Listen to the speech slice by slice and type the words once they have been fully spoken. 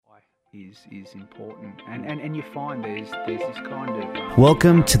is important, and you find there's this kind of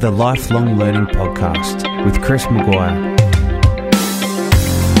Welcome to the Lifelong Learning Podcast with Chris Maguire.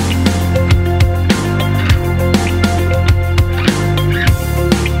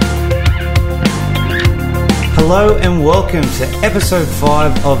 Hello and welcome to episode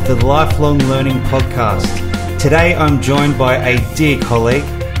 5 of the Lifelong Learning Podcast. Today I'm joined by a dear colleague,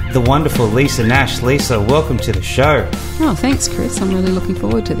 the wonderful Lisa Nash. Lisa, welcome to the show. Oh, thanks, Chris. I'm really looking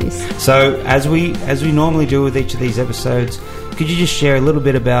forward to this. So, as we normally do with each of these episodes, could you just share a little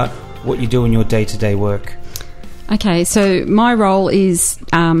bit about what you do in your day-to-day work? Okay, so my role is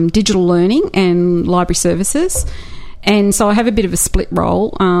digital learning and library services. And so I have a bit of a split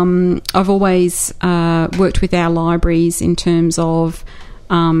role. I've always worked with our libraries in terms of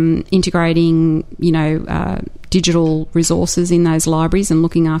integrating, digital resources in those libraries and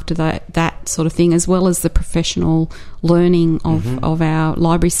looking after that sort of thing, as well as the professional learning of our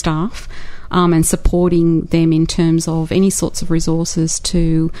library staff, and supporting them in terms of any sorts of resources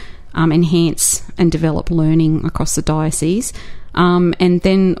to enhance and develop learning across the diocese. And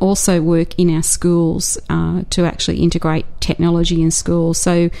then also work in our schools to actually integrate technology in schools.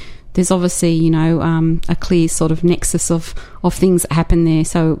 So there's obviously, a clear sort of nexus of things that happen there.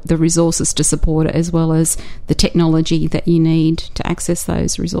 So the resources to support it, as well as the technology that you need to access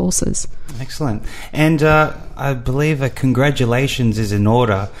those resources. Excellent. And I believe a congratulations is in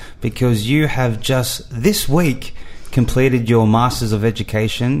order, because you have just this week completed your Masters of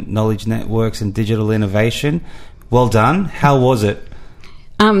Education, Knowledge Networks and Digital Innovation. Well done. How was it?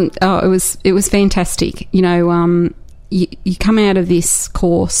 It was fantastic. You come out of this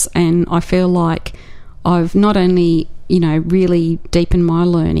course, and I feel like I've not only really deepened my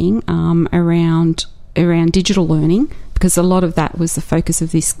learning around digital learning, because a lot of that was the focus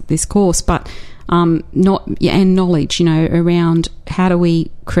of this course, but and knowledge. Around how do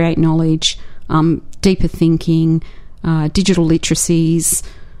we create knowledge, deeper thinking, digital literacies.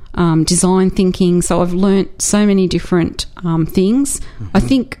 Design thinking. So I've learnt so many different things. I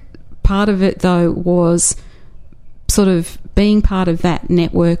think part of it, though, was sort of being part of that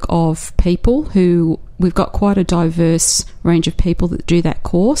network of people who we've got quite a diverse range of people that do that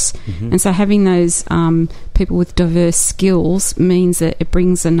course. And so having those people with diverse skills means that it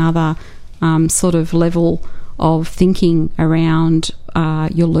brings another sort of level of thinking around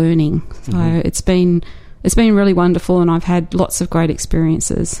your learning. So it's been really wonderful, and I've had lots of great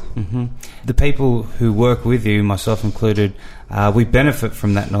experiences. The people who work with you, myself included, we benefit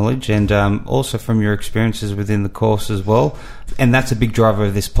from that knowledge, and also from your experiences within the course as well. And that's a big driver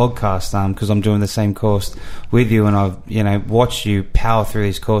of this podcast, because I'm doing the same course with you, and I've watched you power through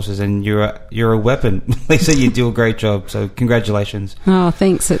these courses, and you're a weapon. Lisa, you do a great job. So congratulations. Oh,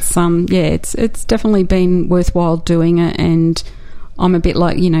 thanks. It's it's definitely been worthwhile doing it, and I'm a bit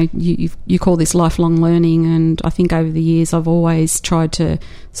like, you call this lifelong learning, and I think over the years I've always tried to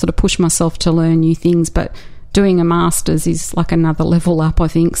sort of push myself to learn new things, but doing a master's is like another level up, I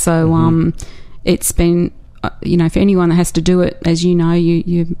think. So it's been, for anyone that has to do it, as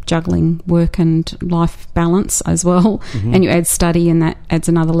you're juggling work and life balance as well, and you add study, and that adds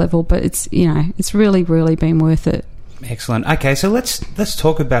another level, but it's really, really been worth it. Excellent. Okay, so let's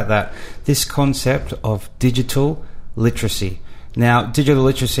talk about that, this concept of digital literacy. Now, digital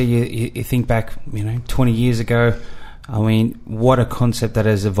literacy, you think back, 20 years ago, what a concept that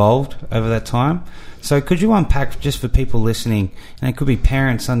has evolved over that time. So could you unpack, just for people listening, and it could be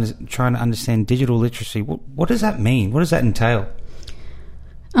parents trying to understand digital literacy, what does that mean? What does that entail?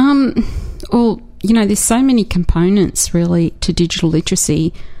 Well, there's so many components really to digital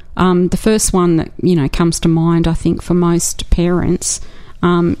literacy. The first one that, comes to mind, I think, for most parents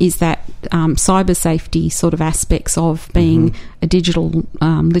is that cyber safety sort of aspects of being a digital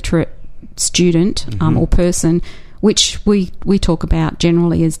literate student or person, which we talk about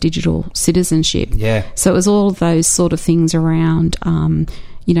generally as digital citizenship. Yeah. So it was all of those sort of things around,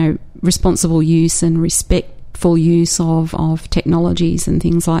 responsible use and respectful use of technologies and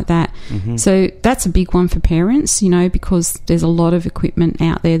things like that. So that's a big one for parents, because there's a lot of equipment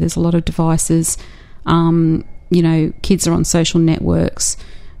out there. There's a lot of devices. Kids are on social networks.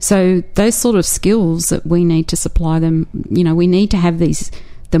 So those sort of skills that we need to supply them, we need to have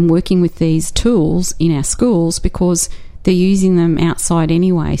them working with these tools in our schools, because they're using them outside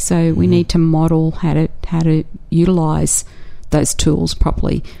anyway. So we need to model how to utilise those tools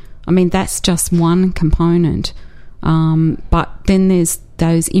properly. That's just one component. But then there's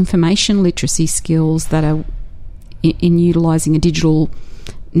those information literacy skills that are in utilising a digital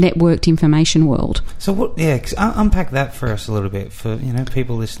networked information world. So unpack that for us a little bit, for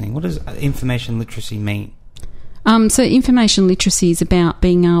people listening. What does information literacy mean? So information literacy is about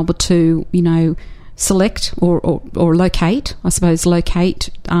being able to, select or locate, I suppose,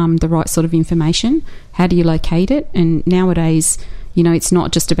 the right sort of information. How do you locate it? And nowadays, it's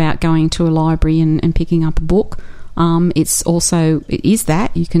not just about going to a library and picking up a book. It is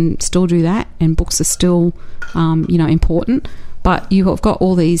that. You can still do that, and books are still, important. But you have got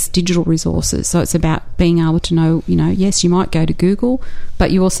all these digital resources, so it's about being able to know, yes, you might go to Google,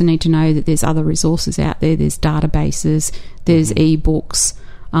 but you also need to know that there's other resources out there. There's databases, there's ebooks,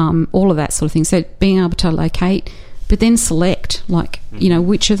 all of that sort of thing. So being able to locate, but then select,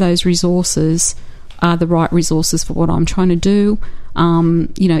 which of those resources are the right resources for what I'm trying to do.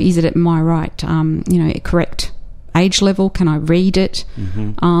 Is it at my right, correct age level? Can I read it?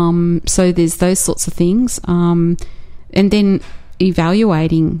 So there's those sorts of things. And then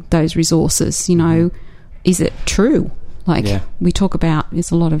evaluating those resources, is it true? We talk about,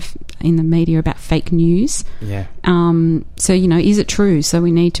 there's a lot of in the media about fake news. Yeah. So, is it true? So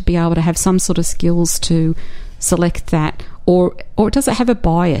we need to be able to have some sort of skills to select that. Or does it have a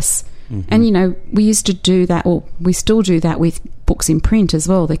bias? And, we used to do that, or we still do that with books in print as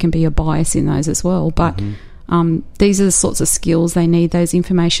well. There can be a bias in those as well. But these are the sorts of skills they need, those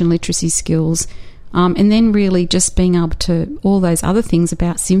information literacy skills. And then really just being able to, all those other things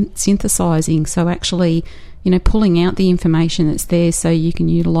about synthesising, so actually, pulling out the information that's there so you can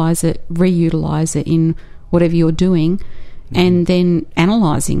utilise it, reutilise it in whatever you're doing, and then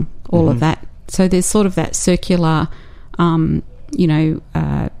analysing all of that. So there's sort of that circular,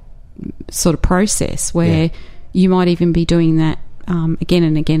 sort of process where you might even be doing that again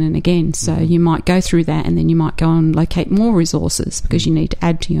and again and again. So you might go through that, and then you might go and locate more resources because you need to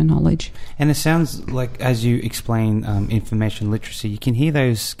add to your knowledge. And it sounds like, as you explain information literacy, you can hear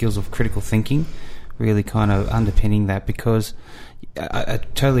those skills of critical thinking really kind of underpinning that, because I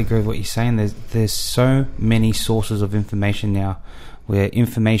totally agree with what you're saying. There's so many sources of information now. We're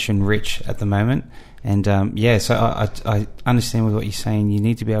information rich at the moment. And so I understand with what you're saying. You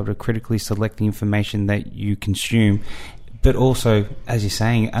need to be able to critically select the information that you consume, but also, as you're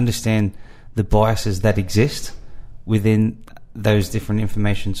saying, understand the biases that exist within those different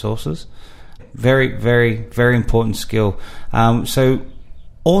information sources. Very, very, very important skill. So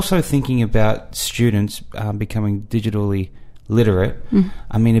also thinking about students becoming digitally literate,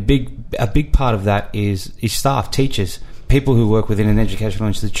 I mean, a big part of that is staff, teachers, people who work within an educational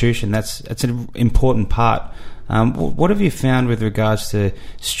institution. That's an important part. What have you found with regards to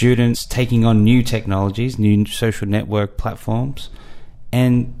students taking on new technologies, new social network platforms,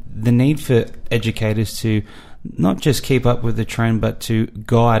 and the need for educators to not just keep up with the trend, but to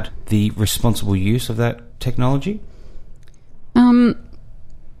guide the responsible use of that technology?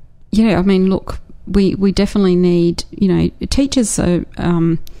 I mean, look, we definitely need, teachers are,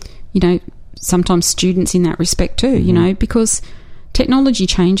 sometimes students in that respect too, because technology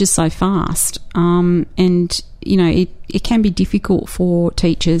changes so fast, and it can be difficult for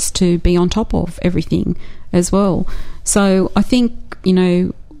teachers to be on top of everything as well. So I think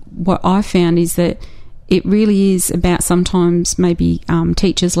what I found is that it really is about sometimes maybe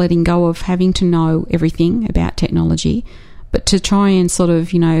teachers letting go of having to know everything about technology, but to try and sort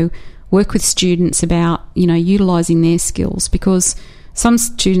of work with students about utilising their skills, because some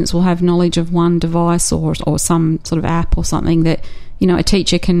students will have knowledge of one device or some sort of app or something that a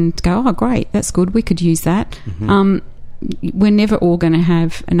teacher can go, oh great, that's good, we could use that. We're never all going to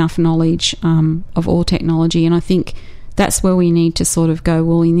have enough knowledge of all technology, and I think that's where we need to sort of go,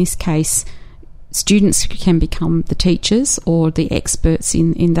 well, in this case, students can become the teachers or the experts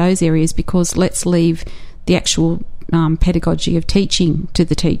in those areas, because let's leave the actual pedagogy of teaching to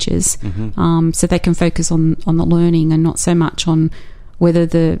the teachers, so they can focus on the learning and not so much on whether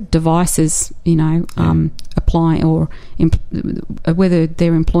the devices, apply or whether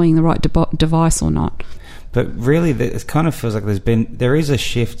they're employing the right device or not. But really, it kind of feels like there is a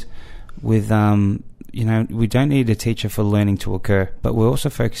shift with, we don't need a teacher for learning to occur, but we're also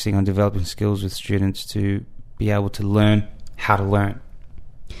focusing on developing skills with students to be able to learn how to learn.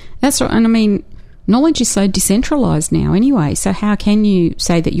 That's right. And I mean, knowledge is so decentralised now anyway, so how can you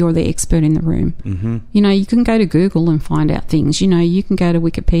say that you're the expert in the room? You can go to Google and find out things. You can go to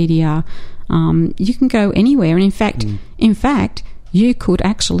Wikipedia. You can go anywhere. And in fact, you could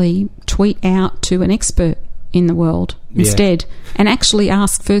actually tweet out to an expert in the world instead, and actually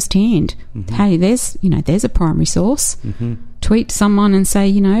ask firsthand, hey, there's a primary source. Tweet someone and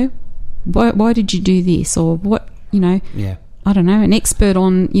say, why did you do this? Or what, I don't know, an expert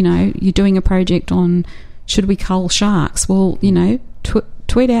on, you're doing a project on should we cull sharks? Well,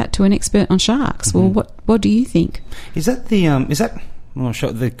 tweet out to an expert on sharks. Well, what do you think? Is that I'm not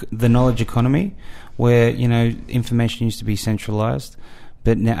sure, the knowledge economy, where, information used to be centralized,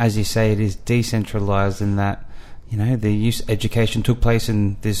 but now, as you say, it is decentralized in that, the education took place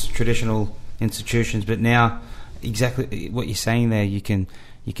in these traditional institutions, but now exactly what you're saying there, you can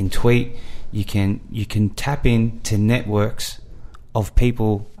tweet, you can tap into networks of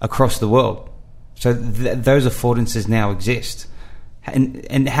people across the world. So those affordances now exist.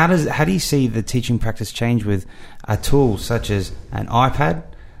 And how do you see the teaching practice change with a tool such as an iPad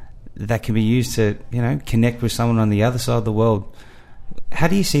that can be used to connect with someone on the other side of the world? How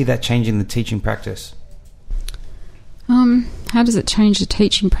do you see that changing the teaching practice? How does it change the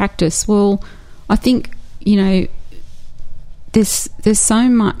teaching practice? Well, I think there's so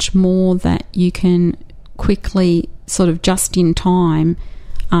much more that you can quickly, sort of just in time,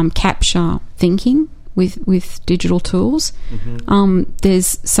 capture thinking with digital tools.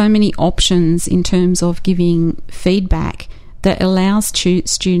 There's so many options in terms of giving feedback that allows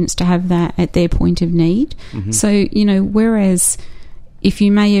students to have that at their point of need. So, whereas if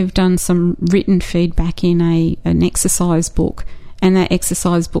you may have done some written feedback in an exercise book, and that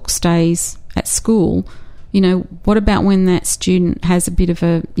exercise book stays at school, what about when that student has a bit of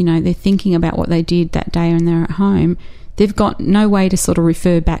a, they're thinking about what they did that day and they're at home, they've got no way to sort of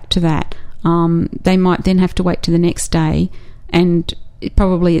refer back to that. They might then have to wait to the next day, and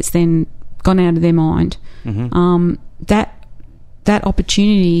it's then gone out of their mind. That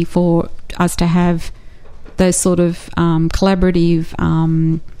opportunity for us to have those sort of collaborative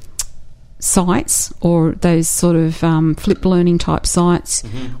sites, or those sort of flipped learning type sites,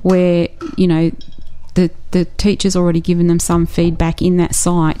 where the teacher's already given them some feedback in that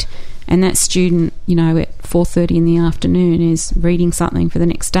site, and that student, at 4:30 in the afternoon is reading something for the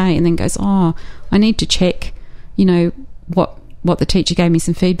next day, and then goes, I need to check, what the teacher gave me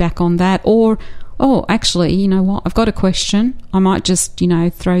some feedback on that, or actually, I've got a question. I might just,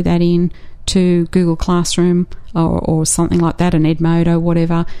 throw that in to Google Classroom or something like that, an Edmodo,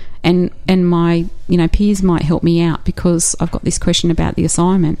 whatever, and my peers might help me out because I've got this question about the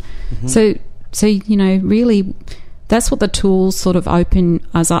assignment. So really, that's what the tools sort of open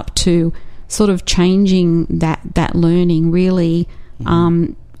us up to, sort of changing that learning. Really,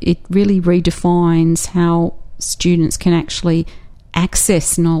 it really redefines how students can actually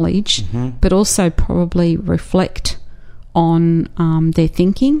access knowledge, but also probably reflect on their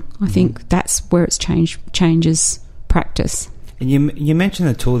thinking. I think that's where it's changes practice. And you mentioned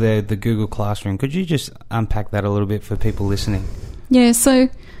the tool there, the Google Classroom. Could you just unpack that a little bit for people listening? Yeah, so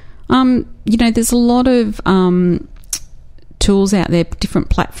there's a lot of tools out there, different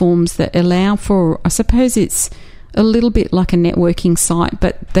platforms that allow for, I suppose it's a little bit like a networking site,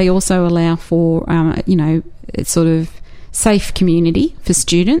 but they also allow for it's sort of safe community for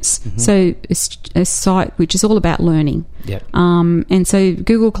students. So a site which is all about learning. And so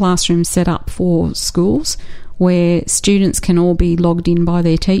Google Classroom set up for schools where students can all be logged in by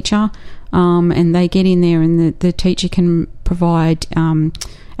their teacher, and they get in there, and the teacher can provide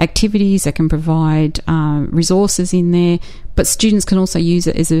activities, they can provide resources in there, but students can also use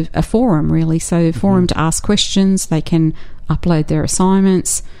it as a forum, really. So a forum to ask questions, they can upload their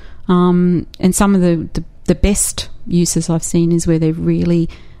assignments, and some of the best uses I've seen is where they've really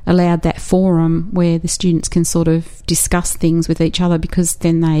allowed that forum where the students can sort of discuss things with each other, because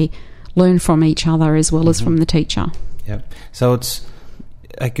then they learn from each other as well as from the teacher. So it's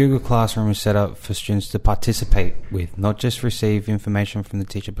a Google Classroom is set up for students to participate with, not just receive information from the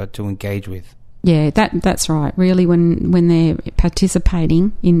teacher, but to engage with. Yeah, that's right. Really, when they're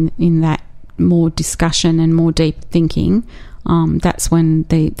participating in that more discussion and more deep thinking, that's when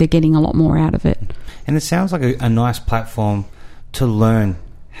they're getting a lot more out of it. And it sounds like a nice platform to learn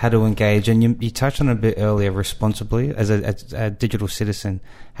how to engage. And you touched on it a bit earlier, responsibly, as a digital citizen,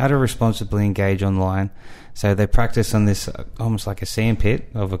 how to responsibly engage online. So they practice on this almost like a sandpit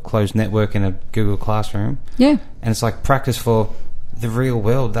of a closed network in a Google Classroom. Yeah. And it's like practice for the real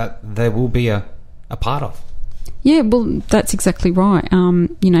world that they will be a part of. Yeah, well, that's exactly right.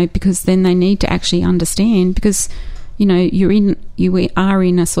 Because then they need to actually understand, because you are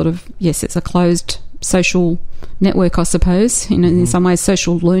in a sort of, yes, it's a closed social network, I suppose, in some ways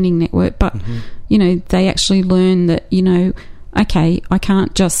social learning network, but they actually learn that, okay, I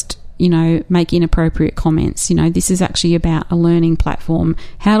can't just make inappropriate comments. This is actually about a learning platform.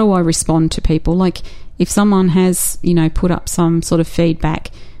 How do I respond to people? Like, if someone has put up some sort of feedback,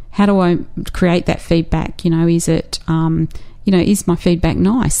 how do I create that feedback? Is it is my feedback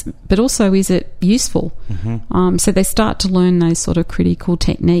nice, but also is it useful? So they start to learn those sort of critical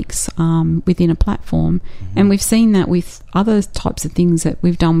techniques within a platform. And we've seen that with other types of things that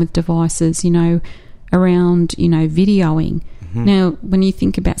we've done with devices, around videoing. Now, when you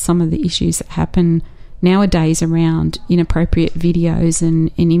think about some of the issues that happen nowadays around inappropriate videos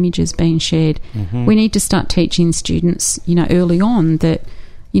and images being shared, we need to start teaching students, early on that,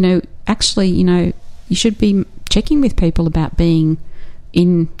 actually, you should be checking with people about being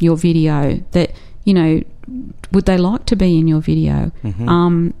in your video, that, would they like to be in your video?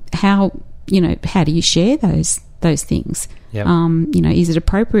 How do you share those things? Yep. Is it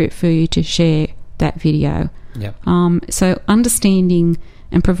appropriate for you to share that video? Yep. So understanding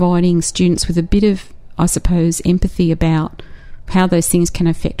and providing students with a bit of, I suppose, empathy about how those things can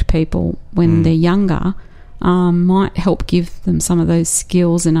affect people when they're younger might help give them some of those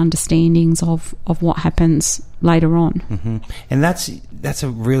skills and understandings of what happens later on. And that's a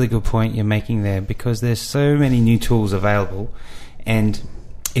really good point you're making there, because there's so many new tools available, and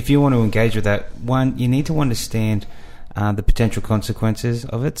if you want to engage with that, one, you need to understand the potential consequences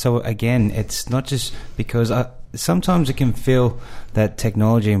of it. So again, it's not just because sometimes it can feel that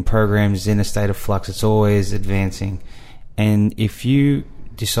technology and programs is in a state of flux. It's always advancing, and if you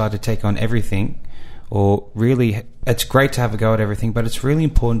decide to take on everything, or really, it's great to have a go at everything, but it's really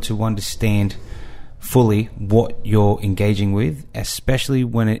important to understand fully what you're engaging with, especially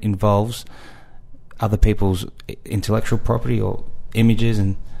when it involves other people's intellectual property or images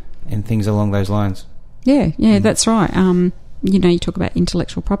and things along those lines. Yeah, that's right. You talk about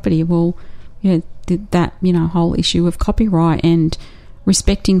intellectual property. Well, that whole issue of copyright and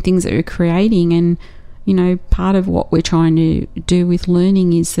respecting things that we're creating, and part of what we're trying to do with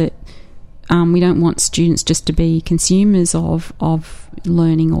learning is that we don't want students just to be consumers of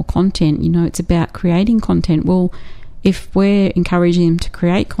learning or content. It's about creating content. Well, if we're encouraging them to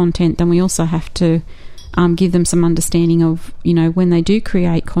create content, then we also have to give them some understanding of, when they do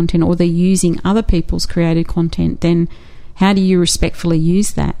create content or they're using other people's created content, then how do you respectfully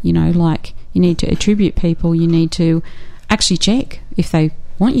use that? Like, you need to attribute people, you need to actually check if they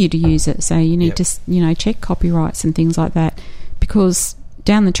want you to use it. So you need to, check copyrights and things like that, because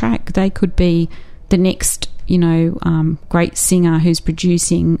down the track they could be the next, great singer who's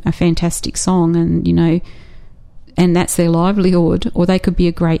producing a fantastic song, and that's their livelihood, or they could be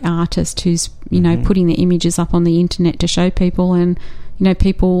a great artist who's putting their images up on the internet to show people, and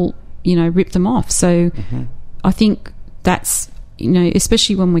people rip them off. So I think that's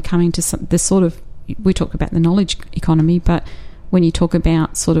especially when we're coming to the sort of, we talk about the knowledge economy, but when you talk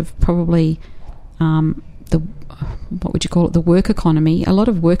about sort of probably what would you call it, the work economy, a lot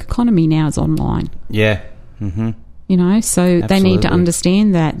of work economy now is online. So Absolutely. They need to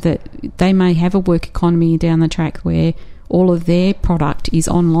understand that they may have a work economy down the track where all of their product is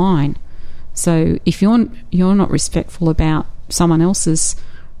online. So if you're not respectful about someone else's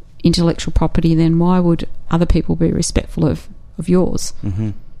intellectual property, then why would other people be respectful of yours?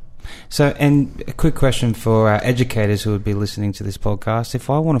 So, and a quick question for our educators who would be listening to this podcast: if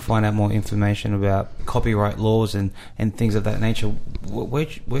I want to find out more information about copyright laws and things of that nature, where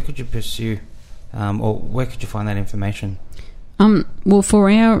could you pursue, or where could you find that information? Well,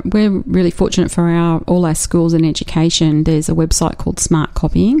 we're really fortunate for all our schools and education. There's a website called Smart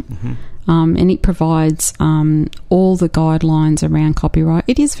Copying, and it provides all the guidelines around copyright.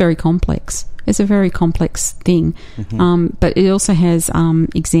 It is very complex. It's a very complex thing, but it also has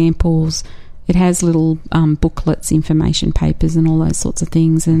examples. It has little booklets, information papers, and all those sorts of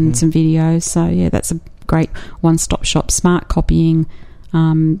things, and some videos. So that's a great one-stop shop.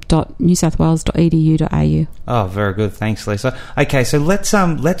 smartcopying.newsouthwales.edu.au. Oh, very good. Thanks, Lisa. Okay, so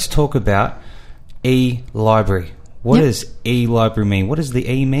let's talk about e-library. What does e-library mean? What does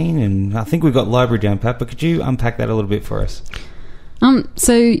the E mean? And I think we've got library down pat, but could you unpack that a little bit for us?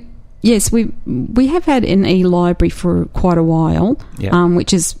 So yes, we have had an e-library for quite a while,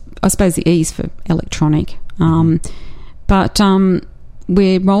 which is, I suppose, the E is for electronic. But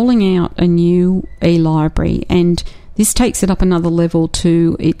we're rolling out a new e-library, and this takes it up another level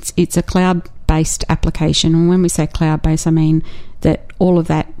to it's a cloud-based application. And when we say cloud-based, I mean that all of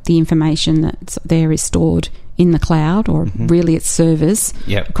the information that's there is stored in the cloud, or really it's servers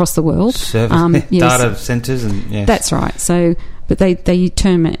across the world. Data centers, and that's right. So, but they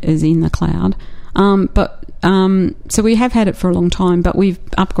term it as in the cloud. So we have had it for a long time, but we're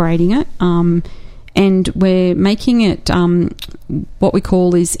upgrading it, and we're making it what we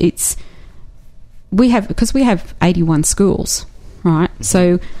call because we have 81 schools, right?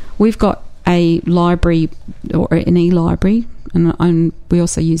 So we've got a library or an e-library, and we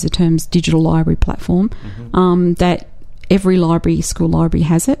also use the terms digital library platform, that every school library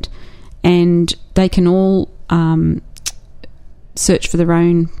has it, and they can all search for their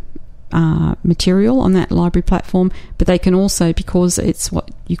own material on that library platform, but they can also, because it's what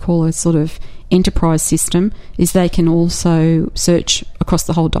you call a sort of enterprise system, is they can also search across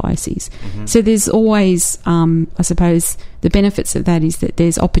the whole diocese. So there's always, I suppose, the benefits of that is that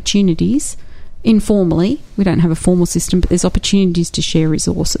there's opportunities informally. We don't have a formal system, but there's opportunities to share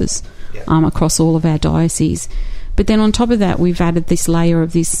resources across all of our dioceses. But then on top of that, we've added this layer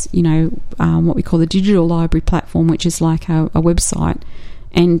of this, what we call the digital library platform, which is like a website,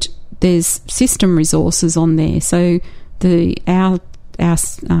 and there's system resources on there. So our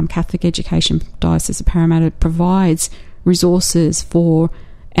Catholic Education Diocese of Parramatta provides resources for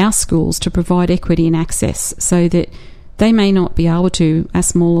our schools to provide equity and access, so that they may not be able to, our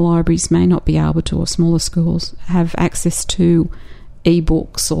smaller libraries may not be able to, or smaller schools have access to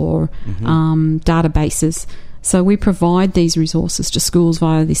e-books or databases. So we provide these resources to schools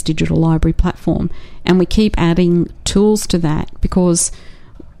via this digital library platform, and we keep adding tools to that because,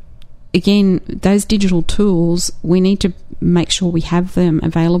 again, those digital tools, we need to make sure we have them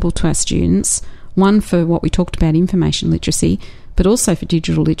available to our students, one for what we talked about, information literacy, but also for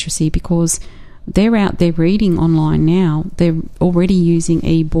digital literacy, because they're out there reading online now. They're already using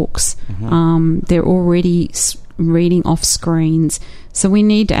e-books. They're already reading off screens. So we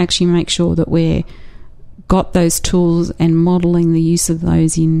need to actually make sure that we're got those tools and modelling the use of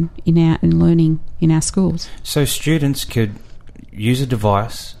those in learning in our schools. So students could use a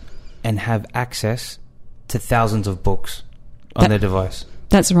device and have access to thousands of books on their device.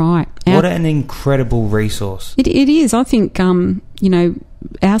 That's right. What an incredible resource. It is. I think,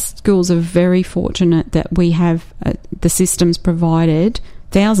 our schools are very fortunate that we have the systems provided,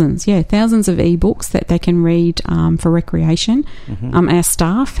 thousands of e-books that they can read for recreation. Our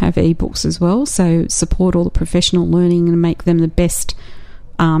staff have e-books as well, so support all the professional learning and make them the best,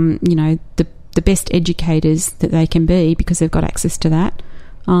 the best educators that they can be, because they've got access to that.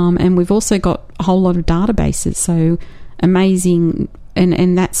 And we've also got a whole lot of databases, so amazing,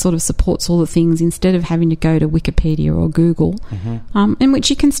 and that sort of supports all the things instead of having to go to Wikipedia or Google, in which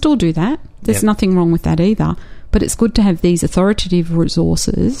you can still do that. There's nothing wrong with that either. But it's good to have these authoritative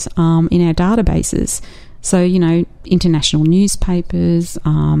resources in our databases. So, international newspapers,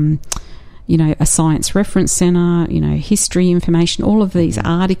 a science reference centre, history information, all of these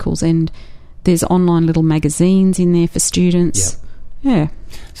articles, and there's online little magazines in there for students. Yeah.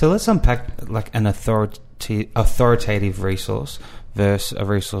 So let's unpack like an authoritative resource versus a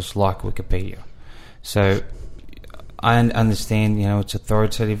resource like Wikipedia. So I understand, it's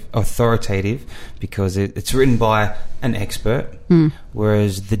authoritative because it's written by an expert,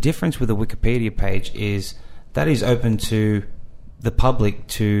 whereas the difference with a Wikipedia page is that is open to the public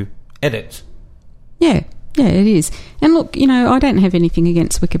to edit. Yeah, it is. And look, I don't have anything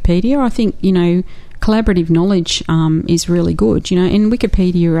against Wikipedia. I think, collaborative knowledge is really good. In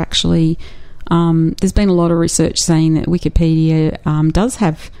Wikipedia, actually, there's been a lot of research saying that Wikipedia does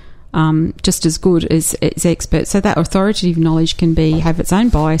have just as good as experts. So that authoritative knowledge can have its own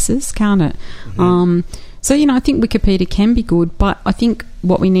biases, can't it? So, I think Wikipedia can be good, but I think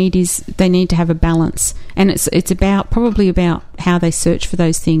what we need is they need to have a balance, and it's probably about how they search for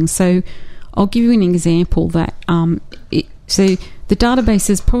those things. So I'll give you an example that so the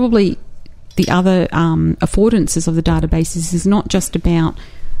databases, probably the other affordances of the databases is not just about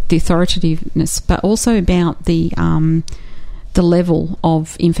the authoritativeness, but also about the level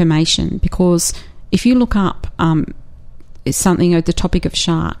of information, because if you look up something at the topic of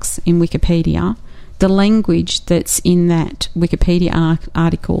sharks in Wikipedia, the language that's in that Wikipedia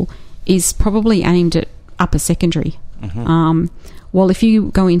article is probably aimed at upper secondary. Well, if you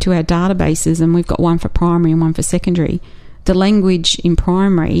go into our databases, and we've got one for primary and one for secondary, the language in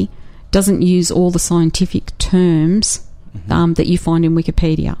primary doesn't use all the scientific terms that you find in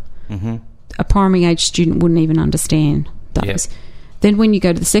Wikipedia. A primary age student wouldn't even understand those. Then when you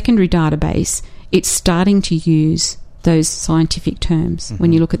go to the secondary database, it's starting to use those scientific terms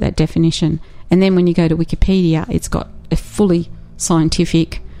when you look at that definition. And then when you go to Wikipedia, it's got a fully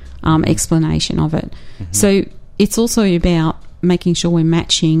scientific explanation of it. So it's also about making sure we're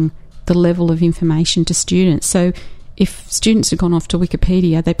matching the level of information to students. So if students had gone off to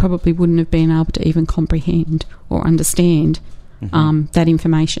Wikipedia, they probably wouldn't have been able to even comprehend or understand that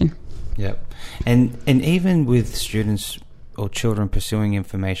information. Yep. And even with students or children pursuing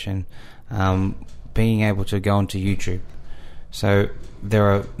information, being able to go onto YouTube. So there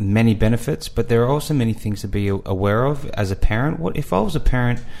are many benefits, but there are also many things to be aware of as a parent. What if I was a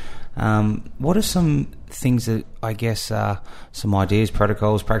parent? What are some things that I guess some ideas,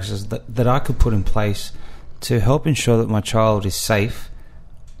 protocols, practices that I could put in place to help ensure that my child is safe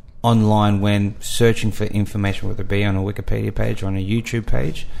online when searching for information, whether it be on a Wikipedia page or on a YouTube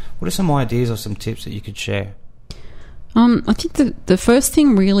page? What are some ideas or some tips that you could share? I think the first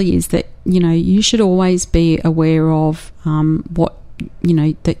thing really is that, you should always be aware of what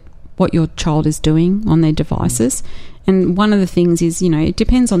your child is doing on their devices. And one of the things is, it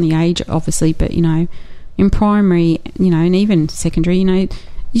depends on the age, obviously, but, in primary, and even secondary,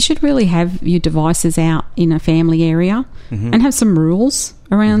 you should really have your devices out in a family area and have some rules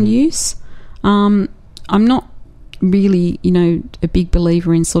around use. I'm not really, a big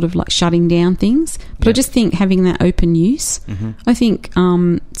believer in sort of like shutting down things, but I just think having that open use, I think,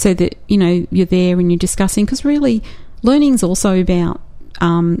 so that, you're there and you're discussing, because really learning's also about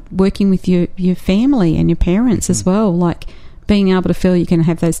working with your family and your parents as well, like being able to feel you can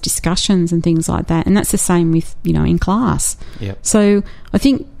have those discussions and things like that. And that's the same with, in class. So I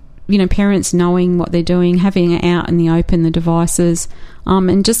think, parents knowing what they're doing, having it out in the open, the devices,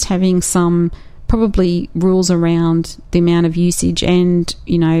 and just having some probably rules around the amount of usage and,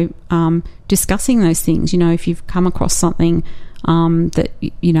 discussing those things. If you've come across something that,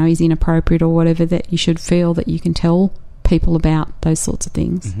 is inappropriate or whatever, that you should feel that you can tell people about those sorts of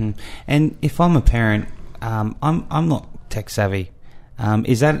things. And if I'm a parent, I'm not tech savvy.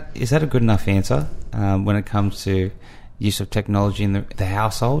 Is that a good enough answer when it comes to use of technology in the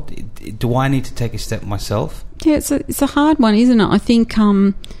household? Do I need to take a step myself? Yeah, it's a hard one, isn't it? I think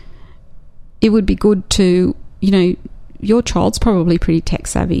it would be good to, your child's probably pretty tech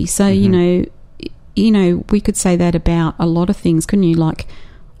savvy, so we could say that about a lot of things, couldn't you? Like,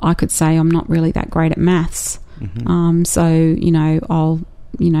 I could say I'm not really that great at maths, so I'll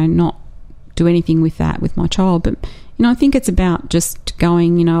not do anything with that with my child. But I think it's about just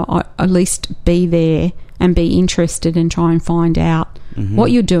going, at least be there and be interested and try and find out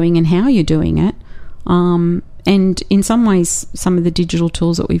what you're doing and how you're doing it. And in some ways, some of the digital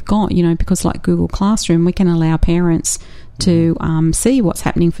tools that we've got, because like Google Classroom, we can allow parents to see what's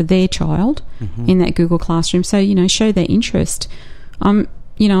happening for their child in that Google Classroom. So, show their interest. I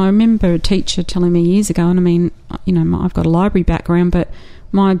remember a teacher telling me years ago, and I mean, I've got a library background, but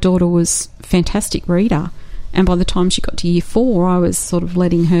my daughter was a fantastic reader. And by the time she got to year 4, I was sort of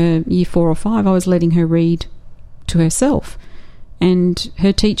letting her, year 4 or 5, I was letting her read to herself. And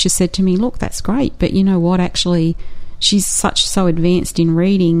her teacher said to me, look, that's great, but you know what, actually, she's so advanced in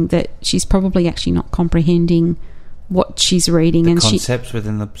reading that she's probably actually not comprehending what she's reading. The concepts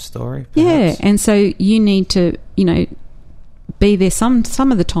within the story, perhaps? Yeah, and so you need to, be there some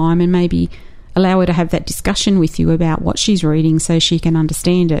of the time and maybe allow her to have that discussion with you about what she's reading so she can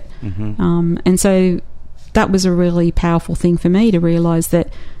understand it. And so that was a really powerful thing for me to realise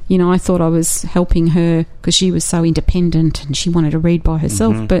that, I thought I was helping her because she was so independent and she wanted to read by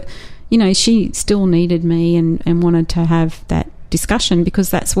herself. But, she still needed me and wanted to have that discussion, because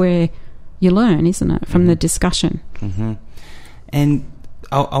that's where you learn, isn't it, from the discussion. And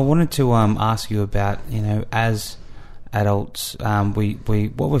I wanted to ask you about, as adults, what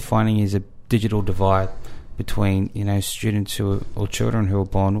we're finding is a digital divide between, students or children who are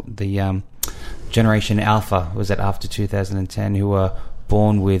born, the Generation Alpha, was that after 2010, who were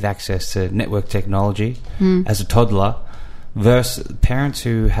born with access to network technology as a toddler, versus parents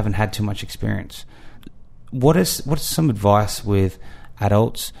who haven't had too much experience. What is some advice with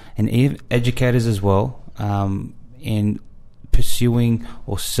adults and educators as well in pursuing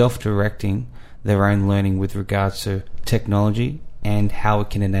or self-directing their own learning with regards to technology and how it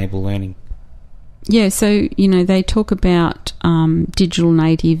can enable learning? Yeah, so, they talk about digital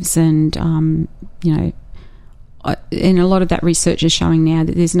natives and, and a lot of that research is showing now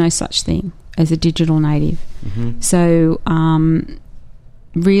that there's no such thing as a digital native. So,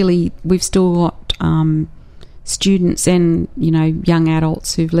 really, we've still got students and, young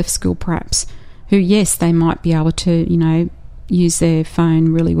adults who've left school perhaps, who, yes, they might be able to, use their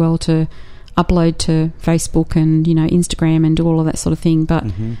phone really well to upload to Facebook and, Instagram and do all of that sort of thing. But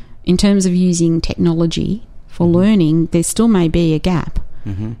in terms of using technology for learning, there still may be a gap.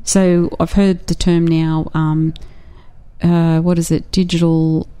 So I've heard the term now, what is it,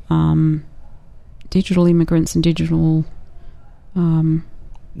 digital immigrants and digital...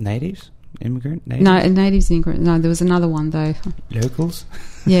 Natives? Natives? No, natives and immigrants. No, there was another one, though. Locals?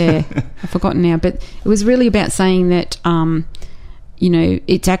 Yeah, I've forgotten now. But it was really about saying that,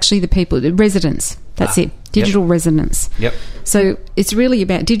 it's actually the people, the residents. That's it. Digital residents. So it's really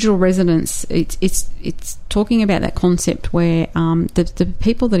about digital residents. It's talking about that concept where the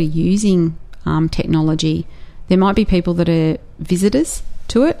people that are using technology, there might be people that are visitors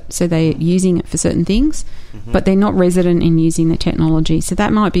to it, so they're using it for certain things, but they're not resident in using the technology. So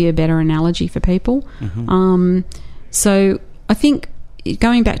that might be a better analogy for people. So I think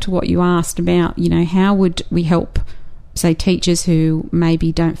going back to what you asked about, how would we help, say, teachers who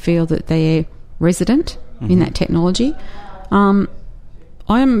maybe don't feel that they're resident in that technology? I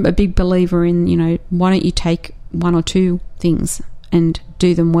am a big believer in, why don't you take one or two things and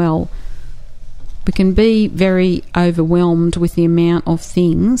do them well? We can be very overwhelmed with the amount of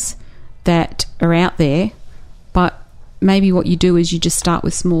things that are out there, but maybe what you do is you just start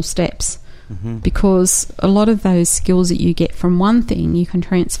with small steps, because a lot of those skills that you get from one thing you can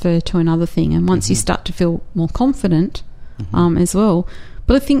transfer to another thing, and once you start to feel more confident as well.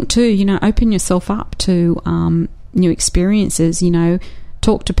 But I think too, open yourself up to new experiences.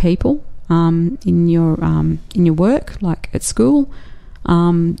 Talk to people in your work, like at school.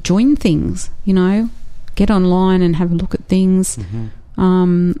 Join things, get online and have a look at things,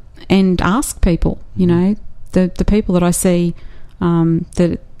 and ask people. The people that I see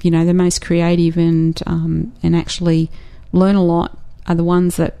that the most creative and actually learn a lot are the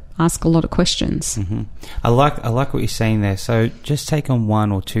ones that ask a lot of questions. I like what you're saying there. So just take on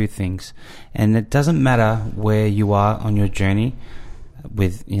one or two things, and it doesn't matter where you are on your journey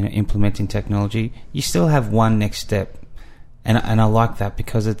with implementing technology. You still have one next step, and I like that,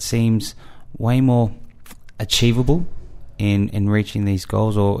 because it seems way more achievable in reaching these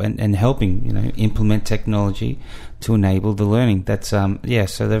goals, and helping implement technology to enable the learning. That's so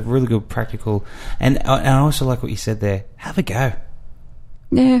they're really good practical, and I also like what you said there. Have a go.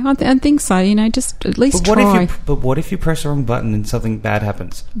 Yeah, I think so. Just at least try. But what if you press the wrong button and something bad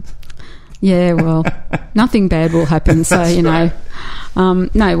happens? Yeah, well, nothing bad will happen. So no.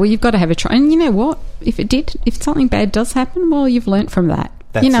 Well, you've got to have a try. And you know what? If something bad does happen, well, you've learnt from that.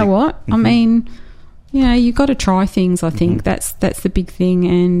 That's what? I mean, you've got to try things. I think that's the big thing.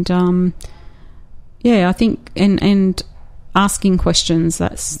 And I think and asking questions.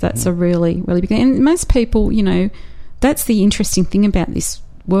 That's a really, really big thing. And most people, that's the interesting thing about this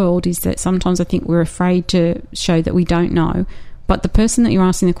world, is that sometimes I think we're afraid to show that we don't know. But the person that you're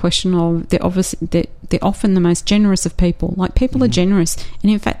asking the question of, they're often the most generous of people. Like, people are generous, and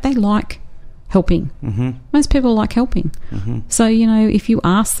in fact they like helping. Most people like helping. So if you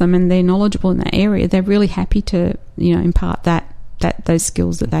ask them and they're knowledgeable in that area, they're really happy to impart those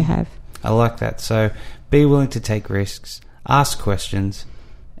skills that they have. I like that. So be willing to take risks, ask questions,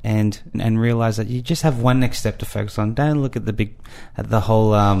 and realize that you just have one next step to focus on. Don't look at the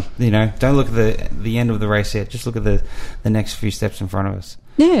whole don't look at the end of the race yet. Just look at the next few steps in front of us.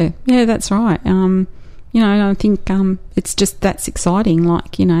 Yeah, that's right. I think it's just, that's exciting.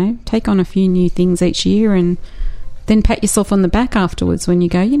 Like, take on a few new things each year, and then pat yourself on the back afterwards when you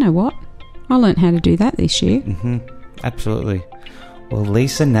go, you know what, I learnt how to do that this year. Absolutely. Well,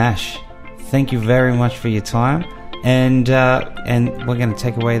 Lisa Nash, thank you very much for your time. And we're going to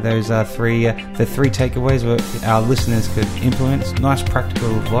take away those three takeaways where our listeners could implement. It's nice practical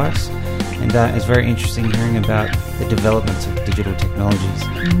advice, and it's very interesting hearing about the developments of digital technologies.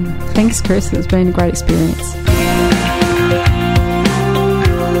 Thanks, Chris. It's been a great experience.